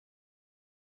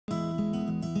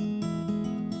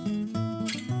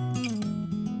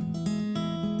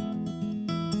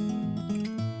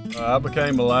I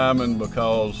became a lineman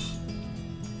because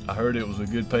I heard it was a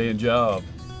good paying job.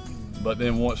 But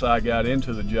then once I got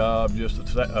into the job, just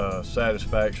the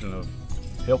satisfaction of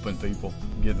helping people,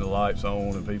 getting the lights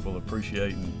on and people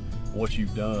appreciating what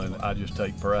you've done, I just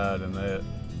take pride in that.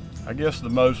 I guess the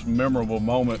most memorable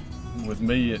moment with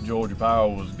me at Georgia Power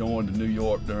was going to New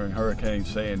York during Hurricane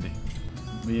Sandy,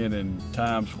 being in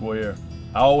Times Square.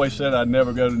 I always said I'd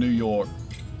never go to New York,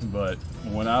 but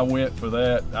when I went for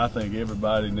that, I think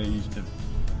everybody needs to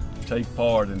take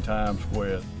part in Times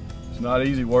Square. It's not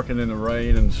easy working in the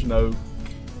rain and the snow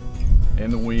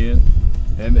and the wind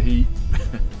and the heat.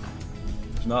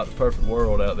 It's not the perfect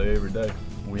world out there every day.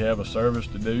 We have a service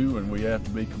to do and we have to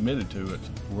be committed to it.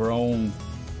 We're on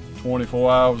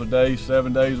 24 hours a day,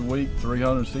 7 days a week,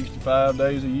 365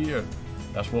 days a year.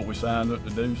 That's what we signed up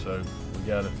to do, so we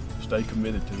got to stay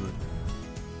committed to it.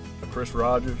 Chris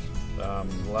Rodgers, I'm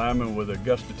a lineman with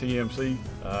Augusta TMC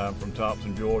from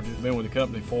Thompson, Georgia. Been with the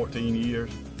company 14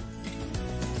 years.